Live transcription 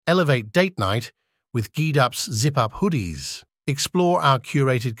Elevate date night with Geedup's zip-up hoodies. Explore our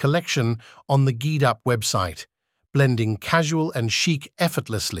curated collection on the Geedup website, blending casual and chic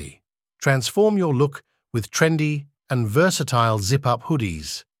effortlessly. Transform your look with trendy and versatile zip-up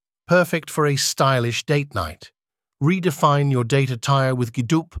hoodies, perfect for a stylish date night. Redefine your date attire with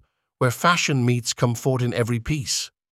Geedup, where fashion meets comfort in every piece.